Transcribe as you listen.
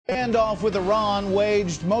Standoff with Iran,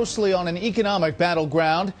 waged mostly on an economic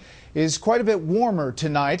battleground, is quite a bit warmer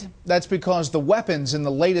tonight. That's because the weapons in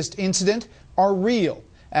the latest incident are real,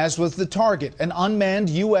 as was the target, an unmanned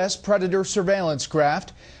U.S. Predator surveillance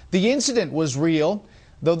craft. The incident was real,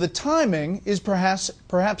 though the timing is perhaps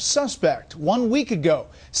suspect. 1 week ago,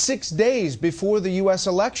 6 days before the U.S.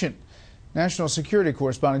 election. National security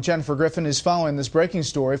correspondent Jennifer Griffin is following this breaking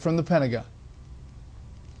story from the Pentagon.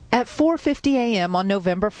 At 4:50 a.m. on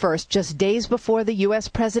November 1st, just days before the U.S.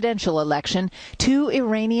 presidential election, two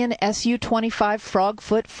Iranian Su-25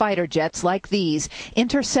 Frogfoot fighter jets like these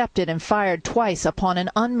intercepted and fired twice upon an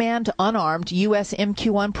unmanned, unarmed U.S.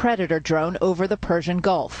 MQ-1 Predator drone over the Persian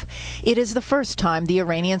Gulf. It is the first time the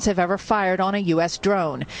Iranians have ever fired on a U.S.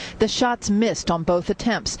 drone. The shots missed on both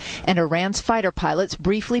attempts, and Iran's fighter pilots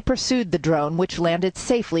briefly pursued the drone, which landed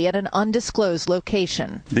safely at an undisclosed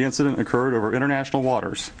location. The incident occurred over international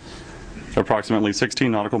waters, approximately 16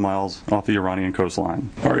 nautical miles off the Iranian coastline.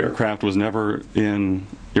 Our aircraft was never in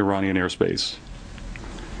Iranian airspace.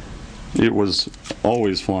 It was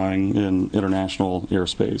always flying in international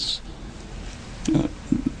airspace.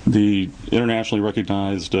 The internationally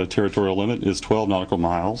recognized territorial limit is 12 nautical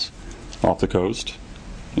miles off the coast,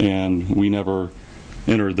 and we never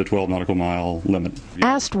entered the 12 nautical mile limit.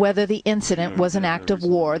 Asked whether the incident was an act of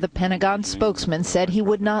war, the Pentagon spokesman said he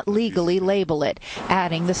would not legally label it,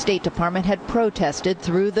 adding the State Department had protested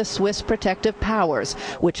through the Swiss protective powers,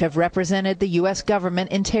 which have represented the U.S.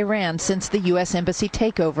 government in Tehran since the U.S. embassy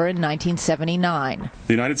takeover in 1979.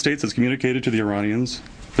 The United States has communicated to the Iranians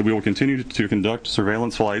that we will continue to conduct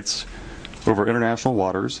surveillance flights over international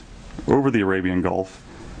waters, over the Arabian Gulf,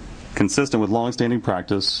 consistent with long-standing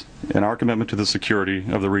practice and our commitment to the security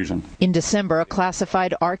of the region. In December, a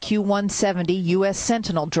classified RQ-170 U.S.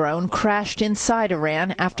 Sentinel drone crashed inside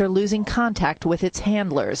Iran after losing contact with its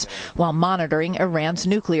handlers while monitoring Iran's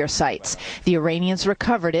nuclear sites. The Iranians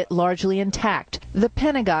recovered it largely intact. The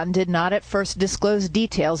Pentagon did not at first disclose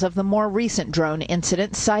details of the more recent drone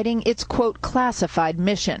incident, citing its, quote, classified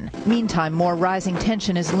mission. Meantime, more rising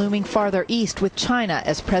tension is looming farther east with China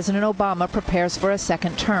as President Obama prepares for a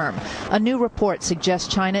second term. A new report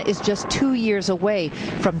suggests China is just 2 years away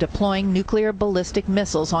from deploying nuclear ballistic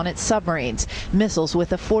missiles on its submarines, missiles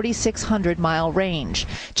with a 4,600-mile range.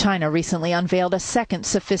 China recently unveiled a second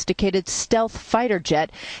sophisticated stealth fighter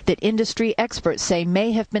jet that industry experts say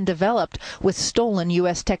may have been developed with stolen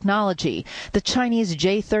U.S. technology. The Chinese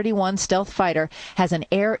J-31 stealth fighter has an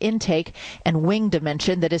air intake and wing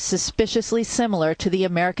dimension that is suspiciously similar to the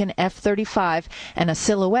American F-35 and a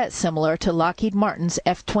silhouette similar to Lockheed Martin's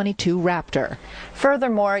F-22 Raptor.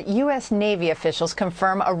 Furthermore, U.S. Navy officials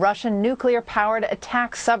confirm a Russian nuclear-powered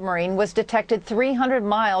attack submarine was detected 300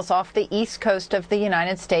 miles off the east coast of the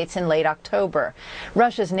United States in late October.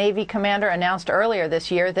 Russia's Navy commander announced earlier this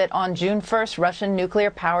year that on June 1st, Russian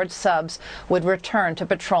nuclear-powered subs would return to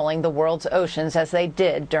patrolling the world's oceans as they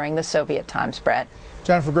did during the Soviet times. Brett.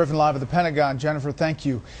 Jennifer Griffin live at the Pentagon. Jennifer, thank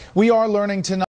you. We are learning tonight